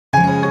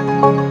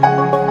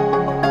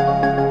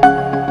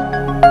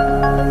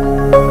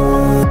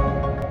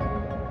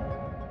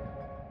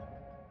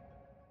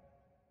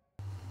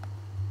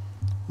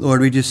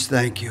Lord, we just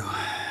thank you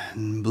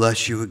and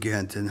bless you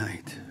again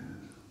tonight.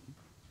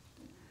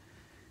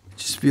 It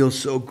just feels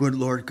so good,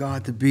 Lord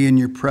God, to be in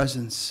your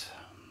presence,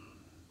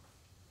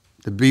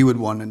 to be with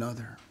one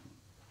another.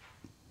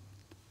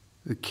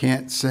 We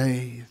can't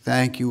say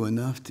thank you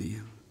enough to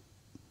you.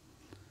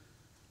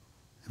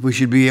 If we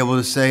should be able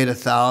to say it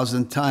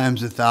 1,000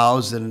 times,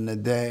 1,000 in a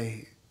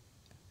day,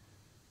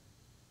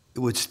 it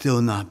would still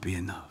not be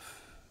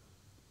enough.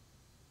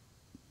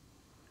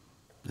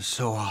 It's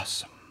so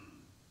awesome.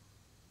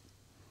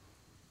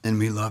 And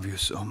we love you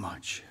so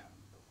much.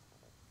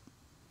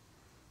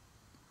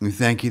 We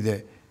thank you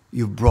that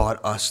you brought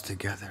us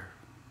together.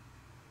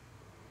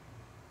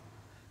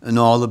 And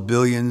all the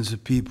billions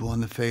of people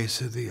on the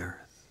face of the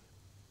earth.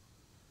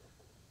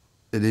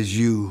 It is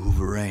you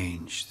who've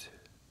arranged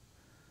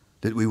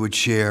that we would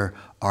share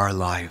our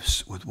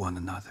lives with one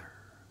another.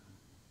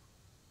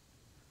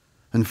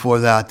 And for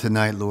that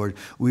tonight, Lord,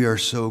 we are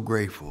so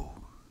grateful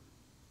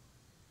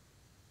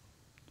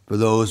for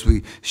those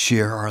we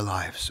share our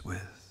lives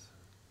with.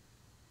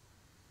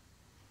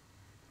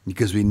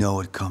 Because we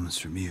know it comes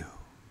from you.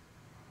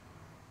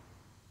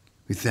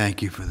 We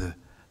thank you for the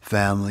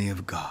family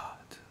of God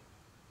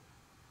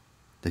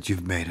that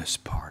you've made us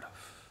part of.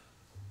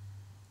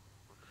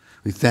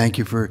 We thank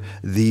you for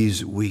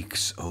these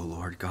weeks, O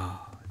Lord God,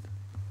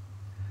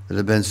 that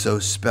have been so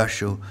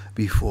special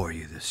before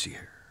you this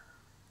year.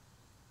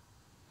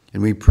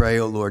 And we pray,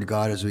 O Lord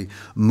God, as we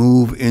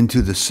move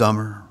into the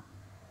summer,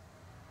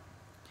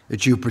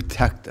 that you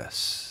protect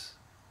us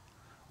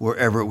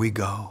wherever we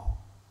go.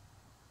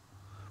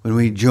 When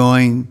we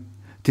join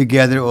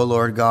together, O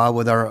Lord God,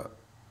 with our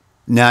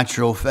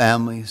natural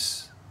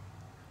families,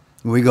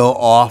 when we go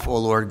off, O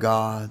Lord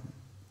God,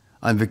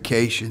 on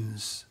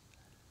vacations,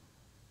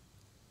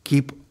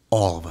 keep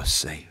all of us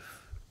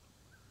safe.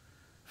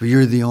 For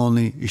you're the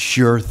only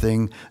sure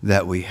thing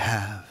that we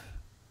have.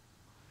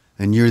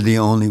 And you're the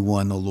only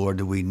one, O Lord,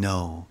 that we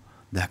know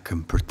that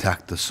can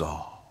protect us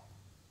all.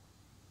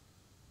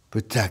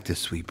 Protect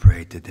us, we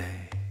pray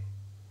today.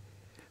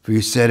 For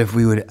you said if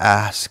we would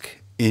ask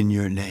in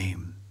your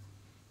name,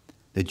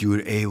 that you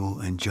were able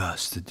and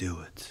just to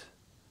do it.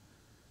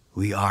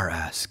 We are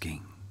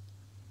asking.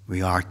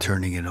 We are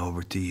turning it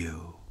over to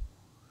you.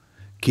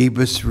 Keep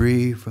us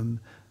free from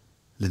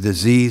the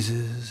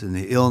diseases and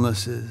the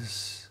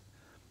illnesses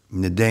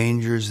and the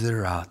dangers that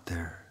are out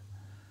there,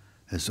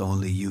 as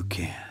only you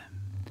can.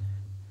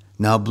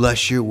 Now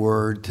bless your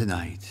word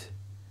tonight.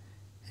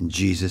 In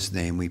Jesus'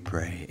 name we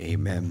pray.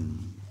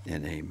 Amen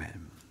and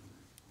amen.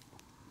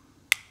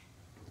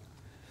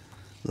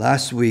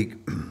 Last week,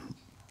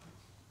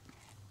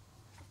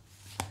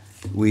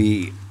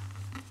 we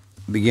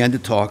began to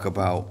talk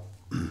about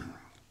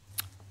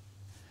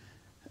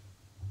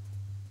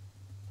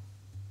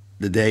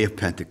the day of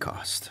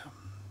Pentecost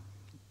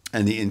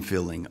and the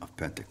infilling of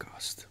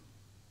Pentecost.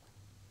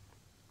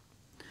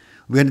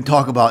 We had to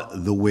talk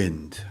about the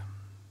wind.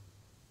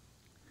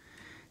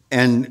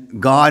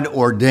 And God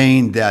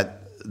ordained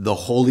that the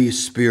Holy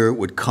Spirit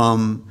would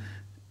come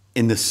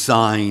in the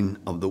sign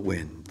of the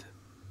wind.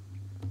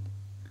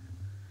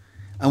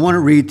 I want to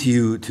read to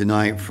you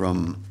tonight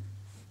from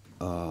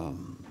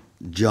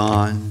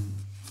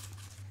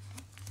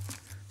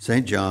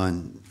St.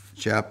 John,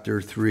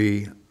 chapter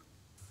 3,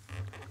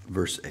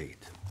 verse 8.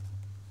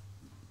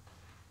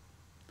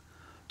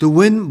 The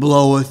wind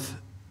bloweth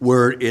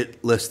where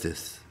it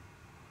listeth,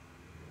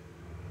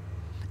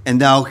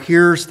 and thou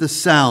hearest the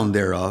sound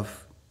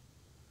thereof,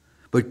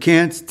 but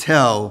canst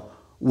tell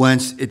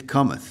whence it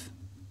cometh,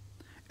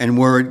 and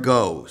where it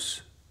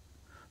goes.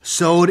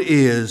 So it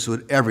is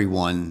with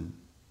everyone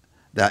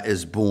that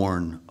is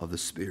born of the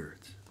Spirit.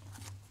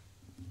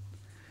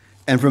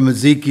 And from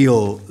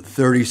Ezekiel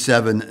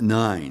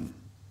 37:9.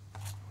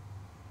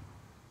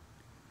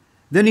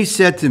 Then he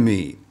said to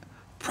me,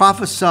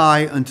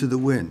 prophesy unto the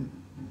wind.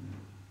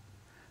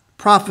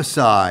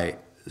 Prophesy,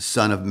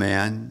 Son of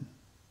man,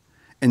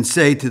 and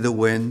say to the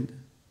wind,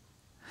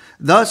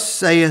 thus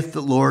saith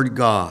the Lord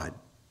God,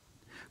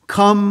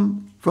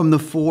 come from the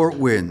four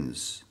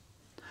winds,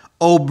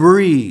 O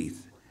breathe,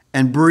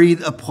 and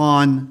breathe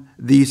upon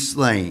these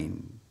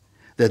slain,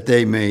 that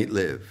they may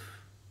live.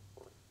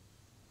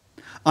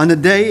 On the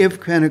day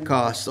of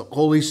Pentecost, the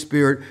Holy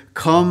Spirit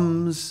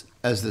comes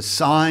as the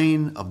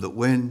sign of the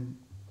wind,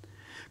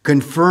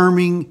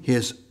 confirming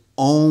his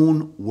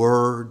own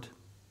word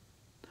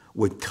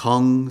with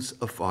tongues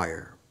of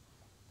fire.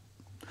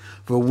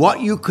 For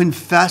what you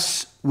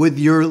confess with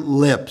your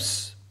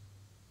lips,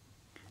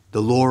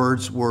 the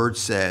Lord's word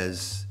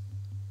says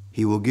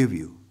he will give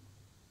you.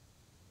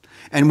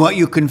 And what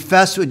you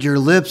confess with your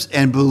lips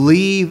and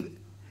believe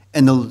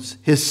in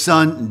his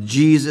Son,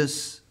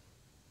 Jesus,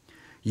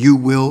 you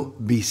will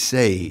be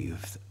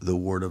saved, the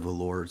word of the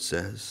Lord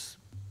says.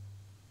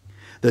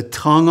 The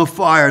tongue of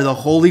fire, the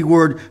holy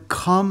word,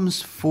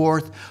 comes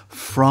forth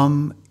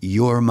from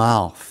your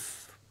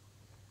mouth.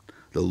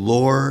 The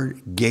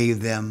Lord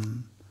gave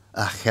them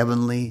a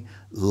heavenly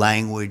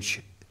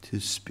language to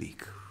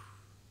speak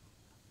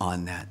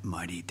on that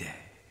mighty day.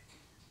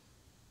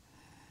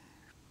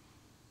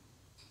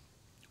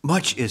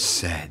 Much is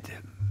said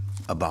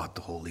about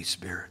the Holy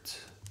Spirit.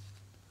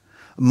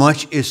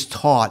 Much is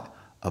taught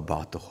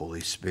about the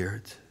Holy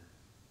Spirit.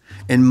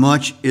 And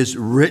much is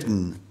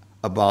written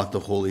about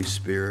the Holy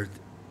Spirit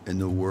in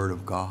the Word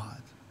of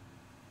God.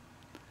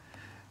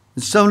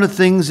 And some of the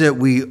things that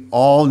we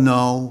all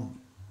know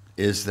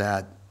is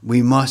that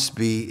we must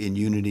be in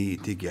unity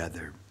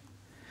together.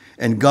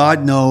 And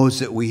God knows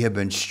that we have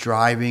been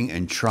striving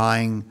and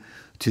trying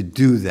to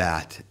do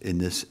that in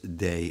this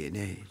day and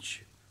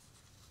age.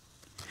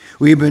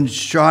 We've been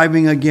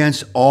striving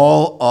against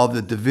all of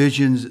the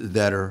divisions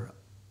that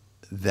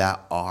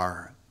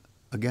are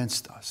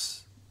against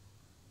us.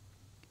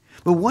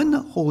 But when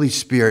the Holy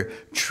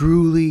Spirit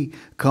truly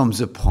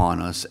comes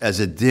upon us, as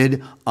it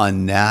did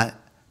on that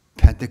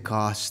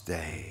Pentecost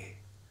day,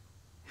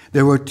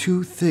 there were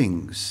two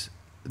things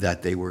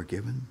that they were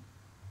given.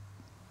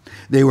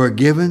 They were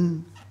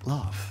given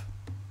love,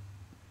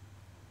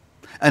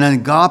 an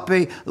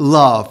agape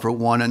love for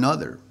one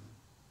another.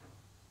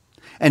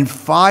 And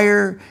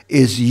fire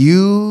is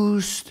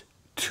used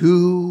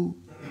to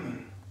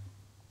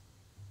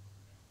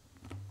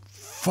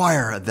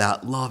fire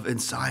that love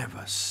inside of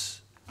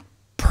us,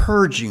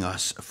 purging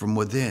us from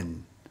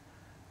within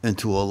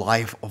into a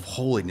life of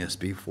holiness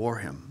before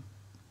Him.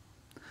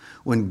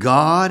 When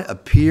God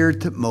appeared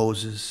to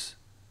Moses,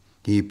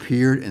 He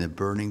appeared in a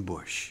burning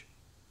bush.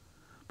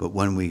 But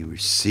when we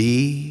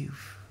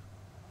receive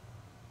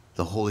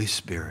the Holy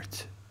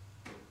Spirit,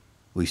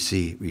 we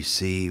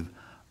receive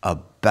a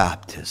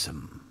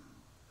baptism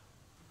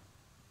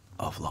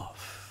of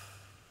love.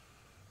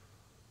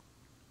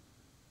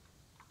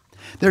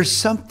 There's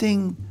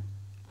something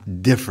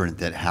different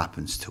that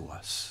happens to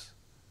us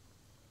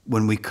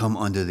when we come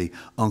under the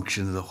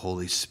unction of the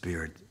Holy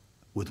Spirit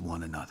with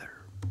one another.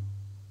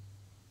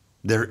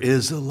 There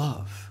is a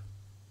love.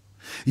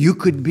 You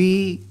could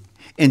be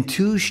in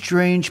two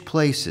strange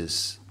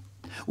places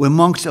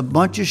amongst a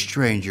bunch of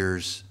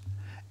strangers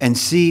and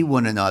see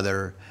one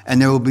another,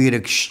 and there will be an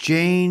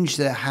exchange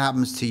that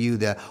happens to you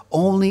that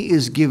only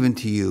is given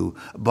to you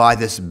by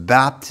this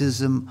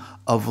baptism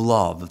of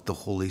love that the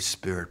Holy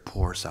Spirit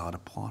pours out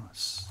upon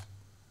us.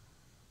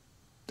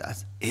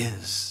 That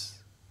is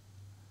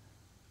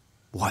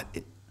what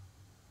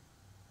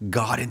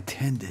God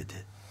intended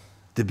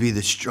to be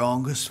the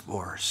strongest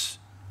force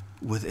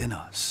within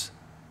us,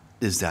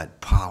 is that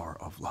power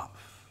of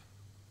love.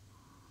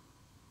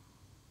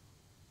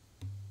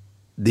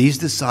 These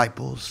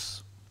disciples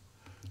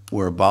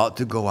were about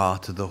to go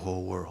out to the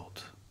whole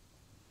world.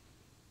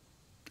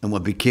 And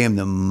what became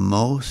the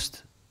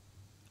most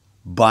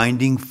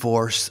binding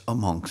force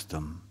amongst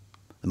them,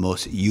 the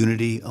most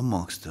unity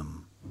amongst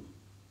them,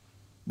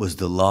 was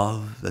the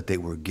love that they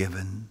were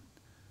given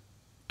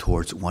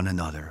towards one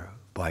another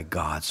by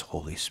God's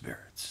Holy Spirit.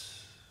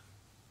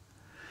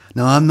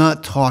 Now, I'm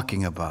not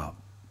talking about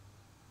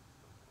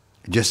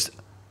just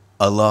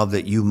a love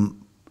that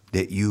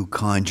you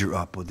conjure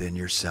up within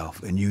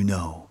yourself and you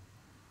know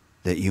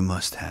that you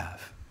must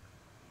have.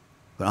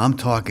 But I'm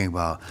talking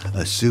about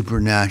a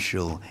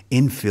supernatural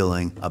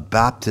infilling, a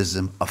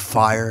baptism, a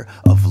fire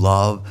of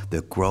love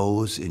that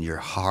grows in your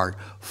heart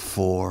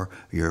for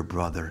your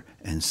brother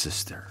and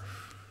sister.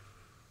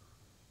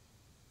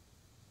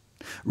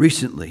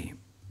 Recently,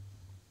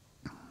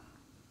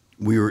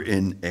 we were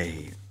in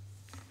a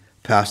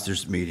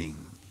pastor's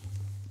meeting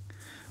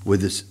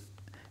with this,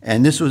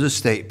 and this was a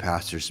state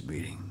pastor's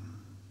meeting.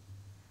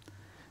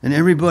 And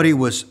everybody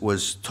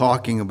was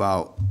talking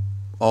about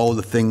all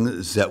the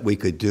things that we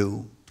could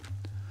do,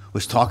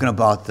 was talking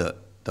about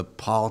the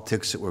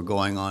politics that were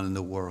going on in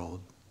the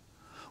world,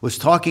 was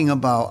talking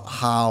about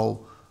how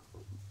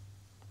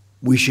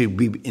we should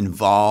be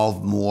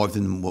involved more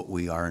than what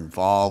we are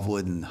involved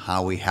with and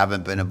how we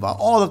haven't been involved,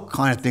 all the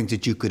kind of things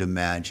that you could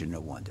imagine or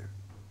wonder.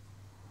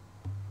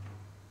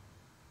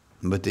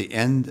 But at the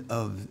end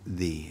of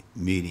the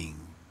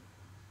meeting,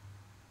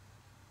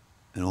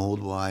 an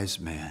old wise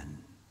man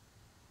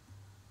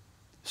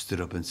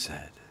stood up and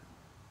said,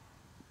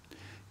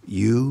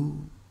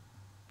 "You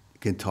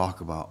can talk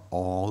about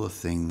all the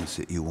things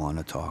that you want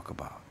to talk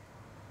about.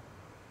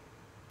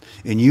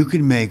 And you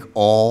can make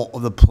all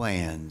of the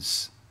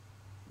plans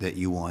that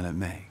you want to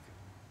make.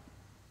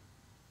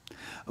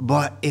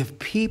 But if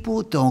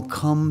people don't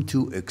come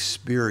to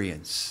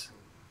experience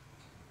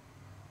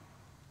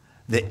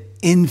the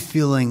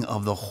infilling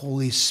of the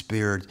Holy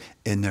Spirit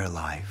in their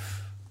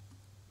life,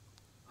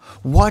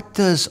 what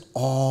does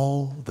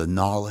all the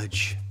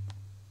knowledge,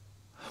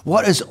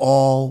 what has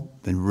all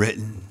been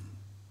written,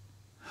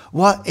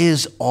 what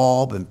is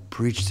all been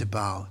preached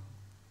about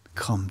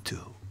come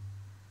to?"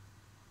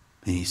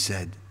 And he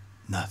said,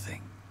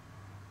 nothing.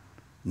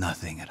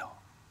 Nothing at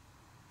all.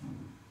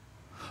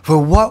 For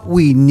what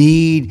we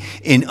need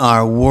in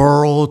our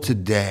world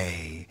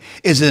today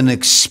is an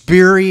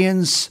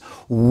experience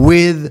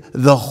with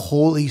the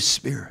Holy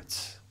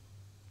Spirit.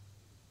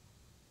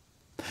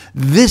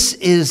 This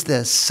is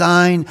the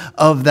sign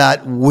of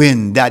that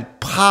wind,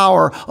 that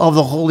power of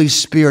the Holy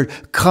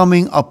Spirit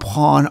coming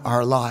upon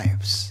our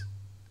lives.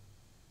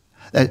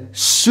 That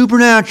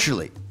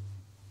supernaturally,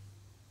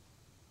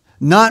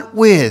 not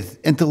with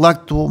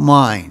intellectual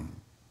mind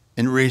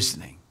and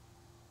reasoning,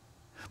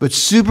 but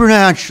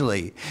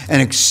supernaturally an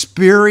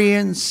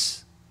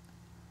experience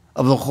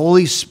of the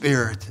Holy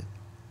Spirit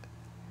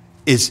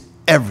is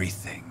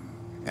everything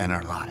in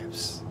our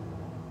lives.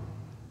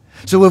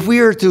 So if we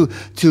are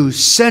to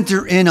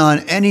center in on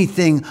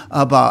anything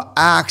about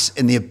Acts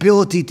and the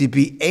ability to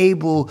be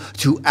able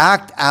to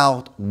act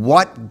out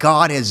what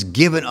God has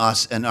given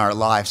us in our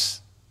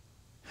lives,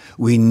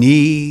 we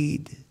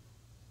need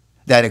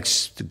that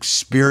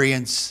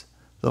experience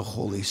the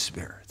Holy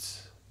Spirit.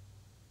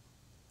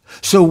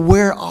 So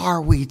where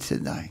are we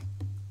tonight?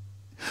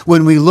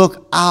 When we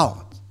look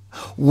out,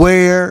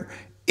 where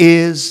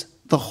is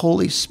the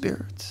Holy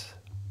Spirit?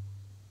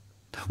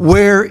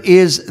 Where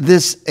is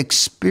this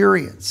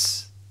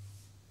experience?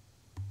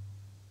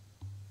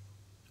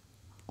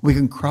 We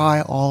can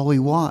cry all we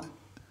want.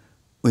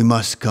 We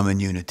must come in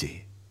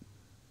unity.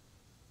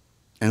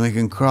 And we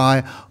can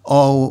cry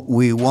all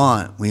we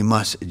want. We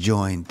must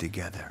join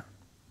together.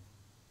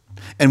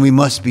 And we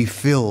must be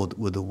filled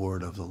with the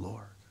word of the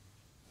Lord.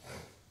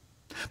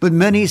 But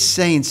many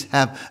saints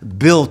have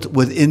built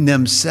within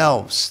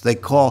themselves, they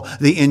call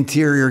the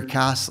interior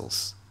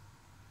castles.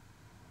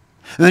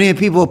 Many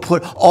people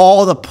put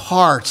all the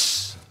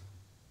parts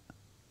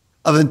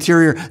of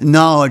interior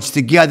knowledge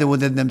together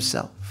within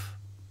themselves.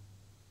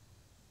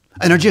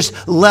 And are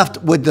just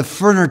left with the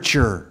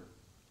furniture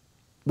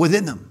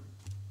within them.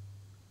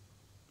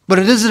 But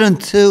it isn't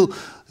until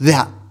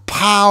that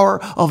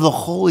power of the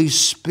Holy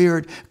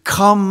Spirit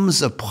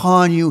comes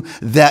upon you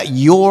that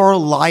your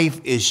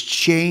life is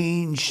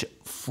changed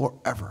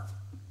forever.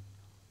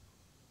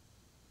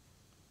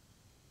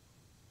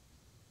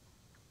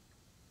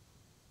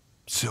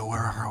 So where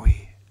are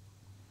we?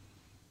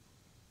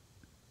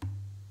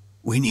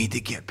 We need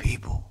to get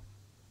people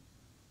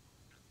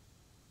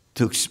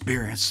to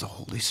experience the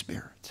Holy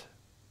Spirit.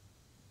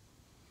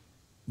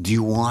 Do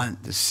you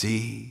want to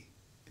see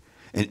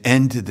an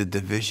end to the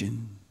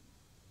division?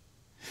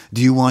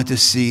 Do you want to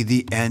see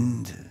the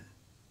end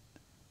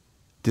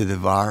to the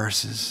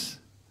viruses,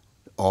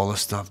 all the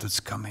stuff that's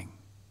coming?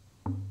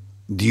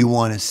 Do you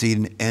want to see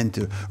an end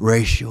to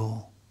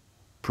racial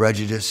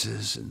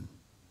prejudices and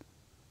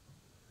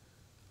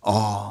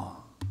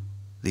all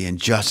the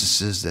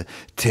injustices that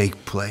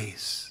take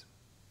place?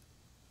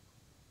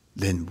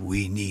 Then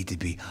we need to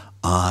be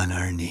on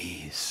our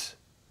knees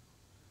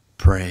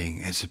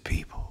praying as a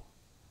people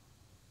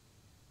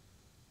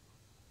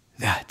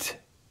that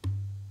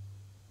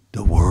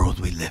the world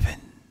we live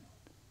in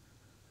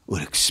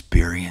would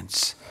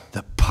experience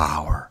the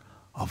power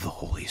of the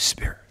Holy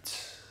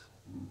Spirit.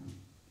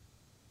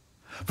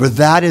 For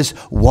that is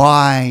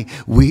why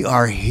we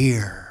are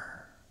here.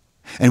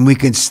 And we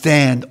can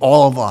stand,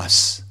 all of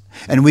us,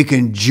 and we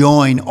can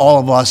join all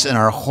of us in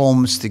our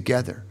homes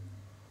together.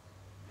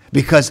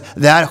 Because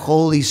that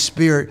Holy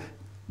Spirit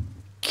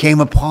came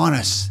upon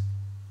us.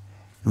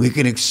 And we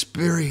can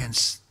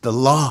experience the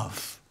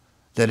love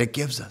that it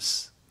gives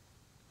us.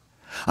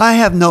 I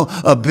have no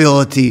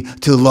ability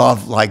to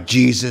love like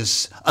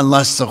Jesus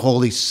unless the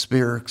Holy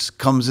Spirit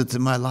comes into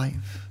my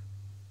life.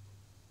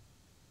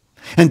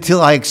 Until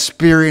I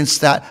experience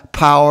that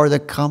power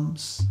that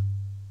comes.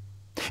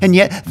 And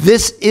yet,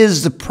 this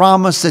is the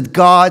promise that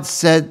God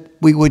said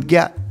we would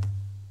get.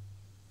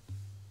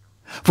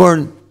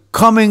 For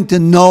coming to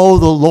know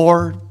the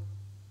Lord,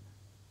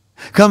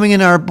 coming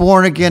in our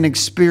born-again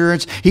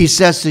experience, He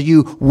says to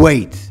you,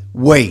 wait,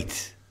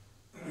 wait.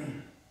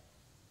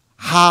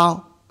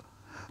 How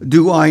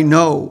do I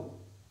know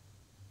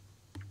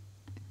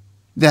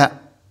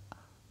that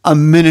a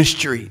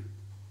ministry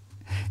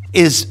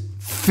is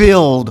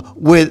filled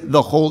with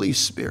the Holy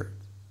Spirit?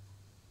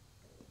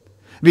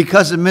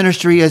 Because the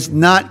ministry is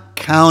not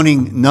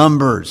counting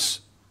numbers.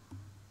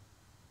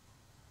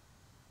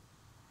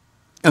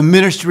 A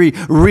ministry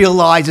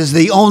realizes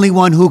the only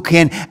one who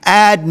can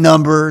add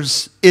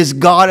numbers is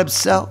God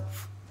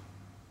Himself.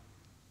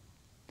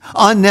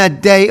 On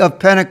that day of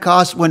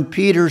Pentecost when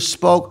Peter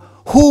spoke,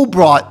 who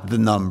brought the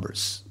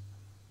numbers?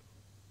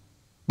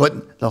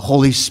 But the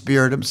Holy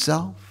Spirit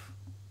Himself.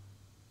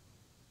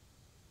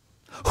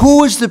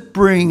 Who is to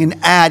bring and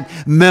add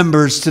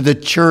members to the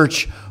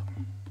church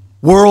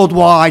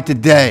worldwide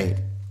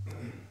today,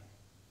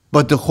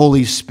 but the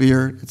Holy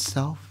Spirit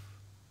itself?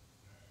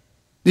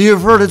 You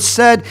have heard it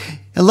said,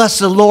 unless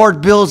the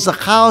Lord builds the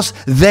house,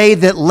 they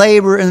that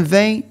labor in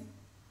vain.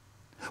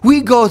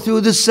 We go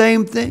through the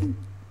same thing.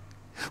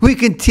 We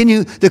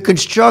continue the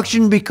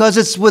construction because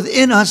it's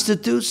within us to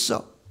do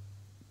so.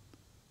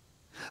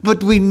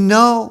 But we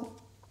know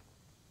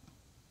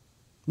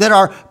that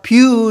our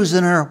pews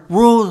and our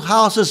rural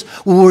houses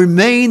will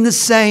remain the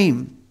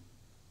same.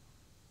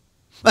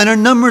 And our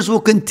numbers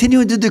will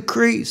continue to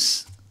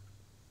decrease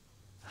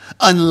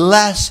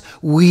unless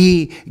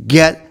we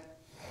get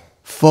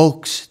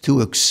folks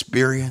to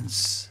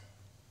experience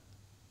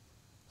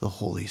the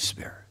Holy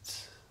Spirit.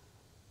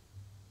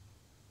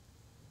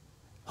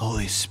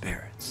 Holy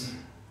Spirit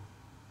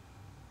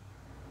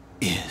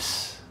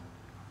is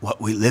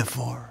what we live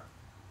for,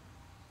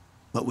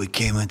 what we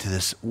came into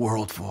this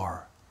world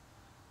for,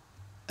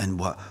 and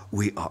what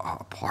we are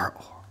a part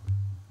of.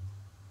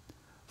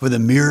 For the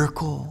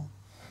miracle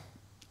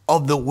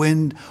of the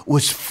wind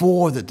was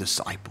for the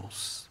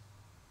disciples.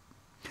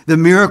 The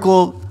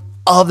miracle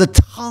of the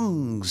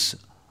tongues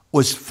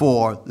was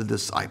for the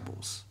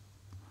disciples.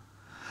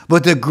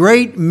 But the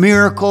great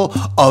miracle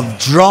of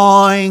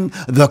drawing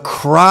the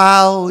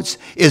crowds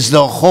is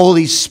the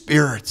Holy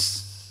Spirit.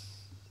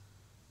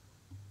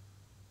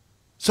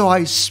 So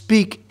I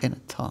speak in a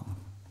tongue.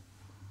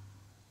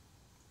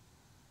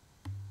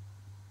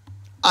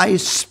 I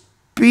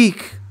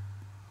speak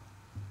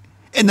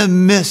in the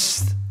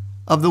midst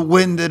of the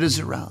wind that is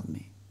around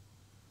me.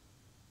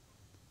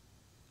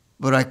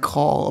 But I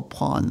call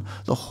upon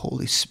the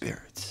Holy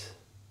Spirit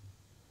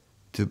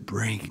to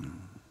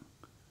bring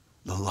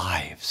the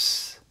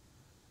lives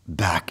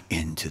back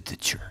into the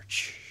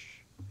church,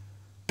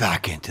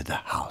 back into the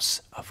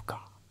house of God.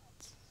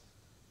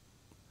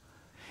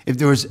 If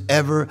there was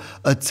ever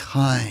a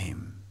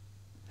time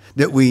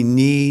that we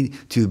need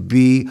to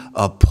be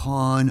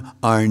upon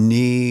our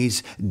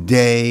knees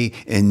day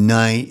and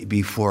night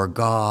before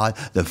God,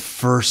 the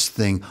first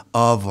thing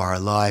of our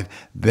life,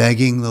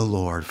 begging the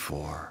Lord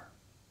for,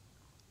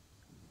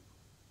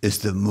 is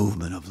the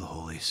movement of the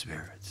Holy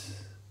Spirit.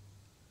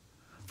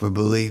 For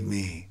believe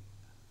me,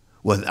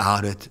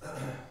 without it,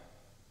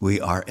 we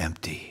are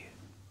empty,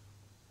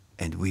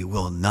 and we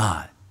will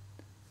not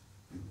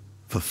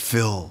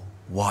fulfill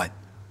what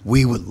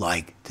we would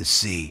like to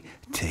see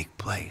take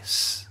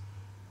place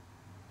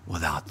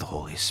without the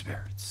Holy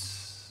Spirit.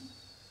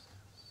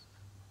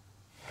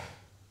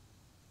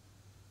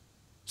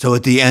 So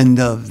at the end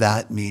of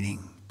that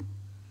meeting,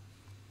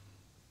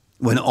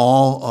 when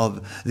all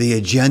of the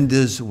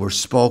agendas were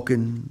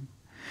spoken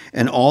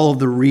and all of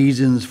the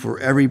reasons for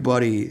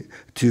everybody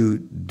to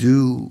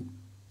do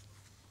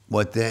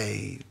what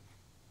they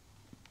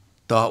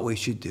thought we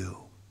should do,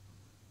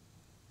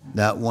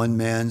 that one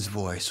man's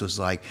voice was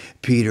like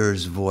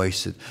Peter's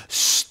voice that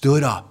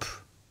stood up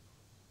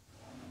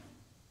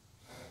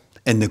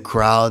in the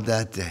crowd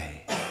that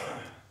day,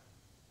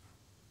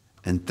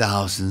 and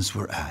thousands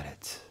were at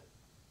it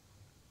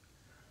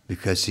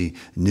because he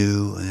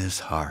knew in his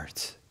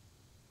heart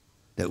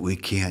that we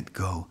can't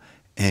go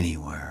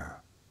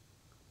anywhere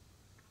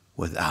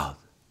without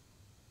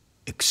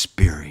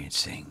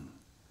experiencing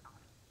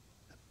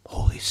the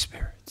Holy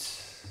Spirit.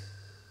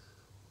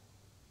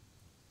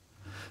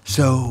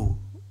 So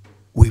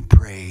we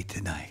pray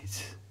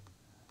tonight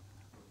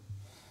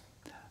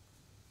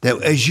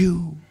that as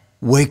you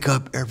wake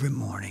up every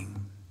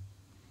morning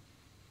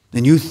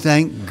and you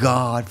thank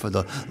God for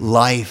the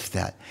life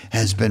that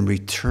has been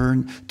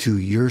returned to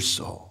your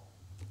soul,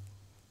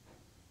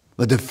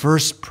 but the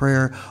first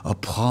prayer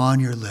upon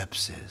your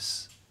lips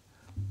is,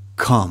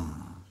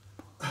 come,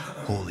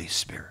 Holy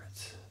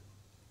Spirit.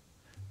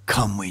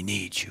 Come, we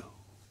need you.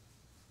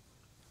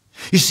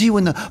 You see,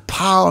 when the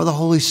power of the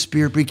Holy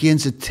Spirit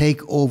begins to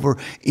take over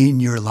in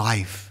your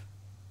life,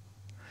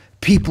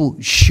 people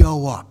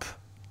show up.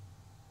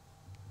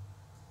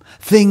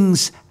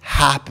 Things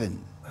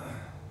happen.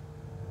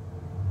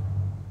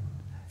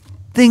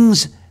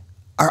 Things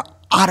are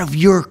out of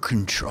your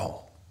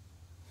control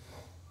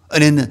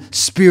and in the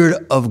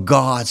Spirit of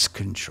God's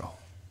control.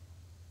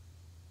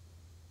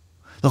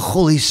 The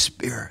Holy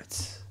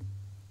Spirit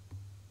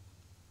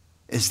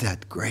is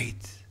that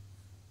great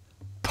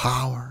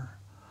power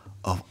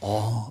of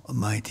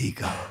Almighty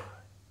God,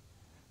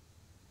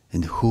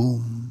 in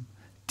whom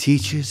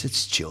teaches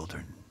its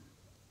children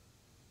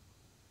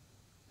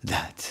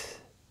that,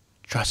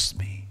 trust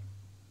me,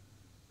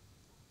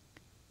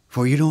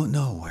 for you don't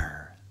know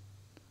where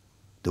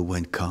the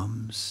wind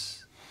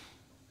comes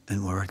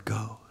and where it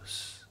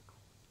goes.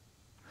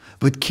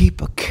 But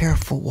keep a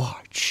careful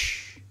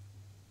watch.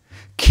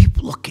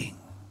 Keep looking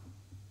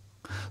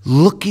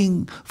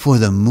for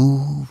the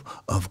move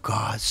of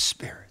God's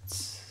Spirit.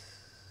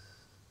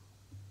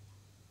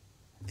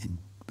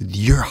 With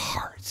your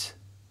heart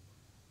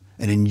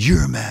and in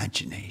your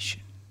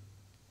imagination,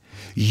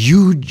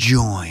 you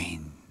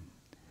join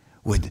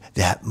with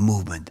that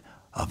movement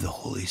of the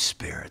Holy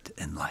Spirit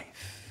in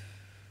life.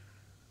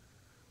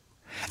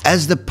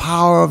 As the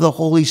power of the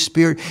Holy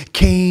Spirit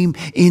came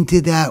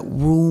into that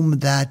room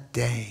that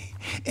day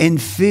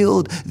and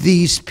filled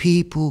these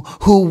people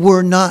who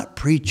were not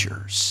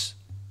preachers,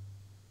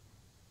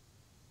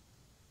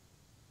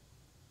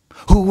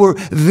 who were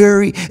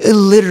very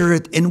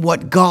illiterate in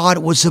what God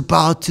was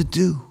about to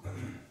do.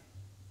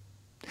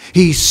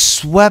 He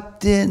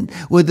swept in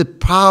with the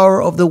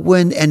power of the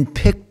wind and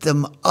picked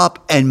them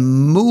up and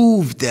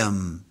moved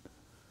them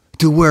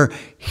to where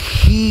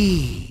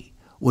he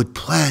would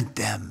plant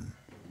them.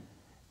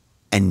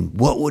 And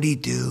what would he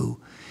do?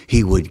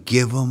 He would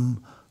give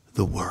them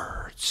the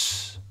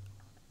words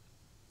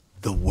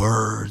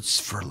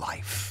for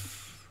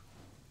life.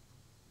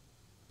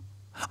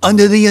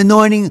 Under the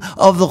anointing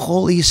of the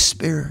Holy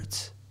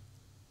Spirit,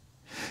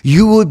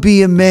 you would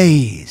be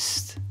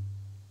amazed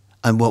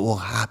on what will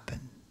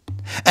happen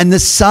And the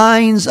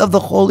signs of the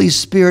Holy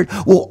Spirit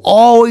will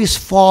always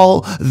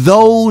follow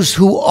those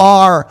who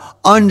are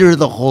under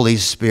the Holy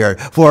Spirit.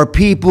 For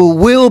people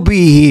will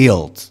be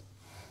healed.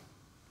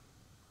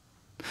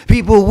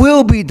 People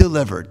will be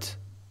delivered.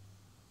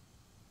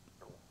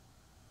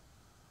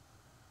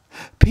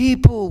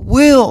 People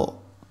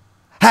will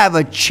have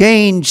a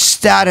changed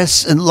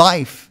status in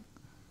life.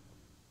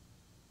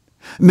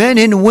 Men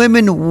and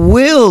women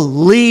will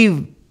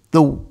leave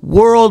the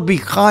world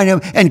behind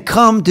them and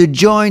come to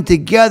join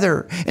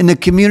together in the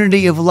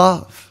community of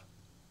love.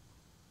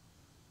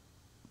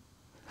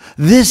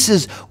 This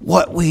is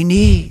what we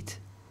need.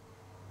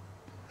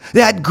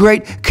 That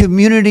great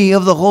community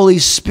of the Holy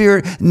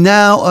Spirit.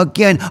 Now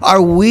again,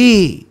 are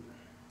we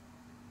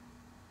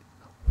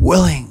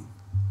willing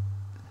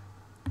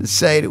to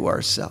say to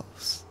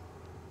ourselves,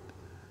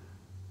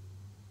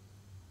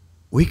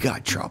 we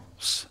got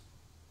troubles.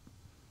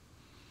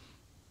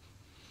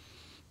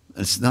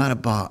 It's not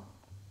about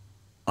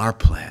our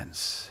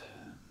plans.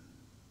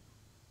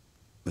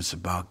 It's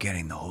about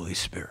getting the Holy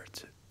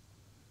Spirit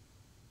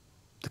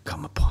to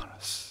come upon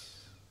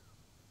us.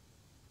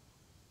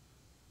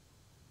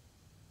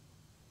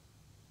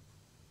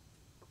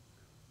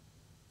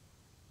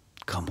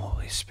 Come,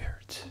 Holy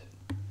Spirit.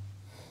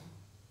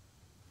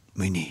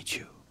 We need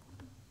you.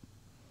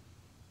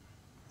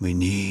 We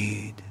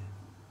need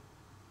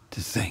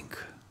to think.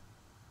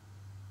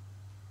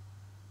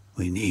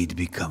 We need to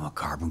become a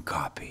carbon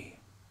copy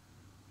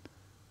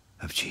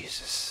of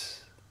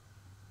Jesus.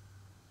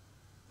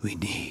 We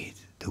need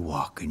to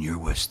walk in your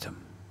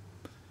wisdom,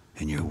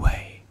 in your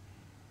way,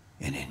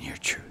 and in your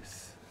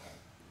truth.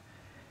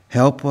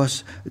 Help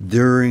us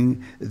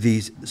during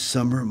these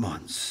summer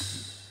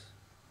months.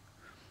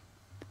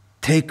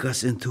 Take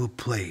us into a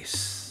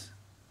place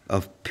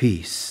of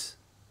peace.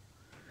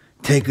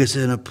 Take us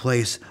in a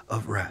place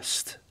of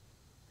rest.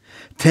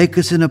 Take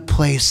us in a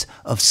place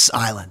of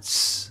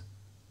silence.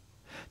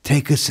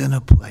 Take us in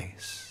a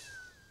place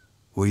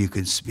where you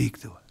can speak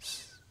to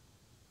us.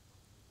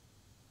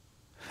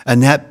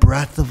 And that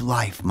breath of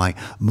life might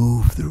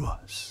move through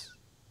us.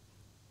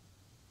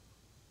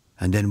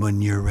 And then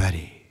when you're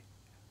ready,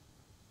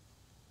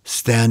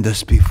 stand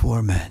us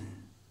before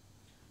men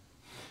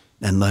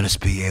and let us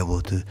be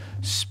able to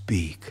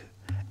speak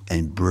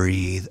and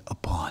breathe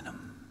upon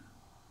them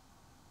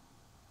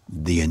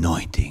the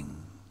anointing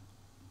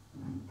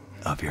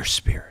of your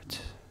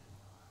Spirit.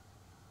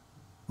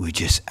 We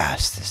just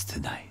ask this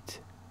tonight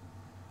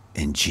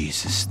in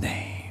Jesus'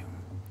 name.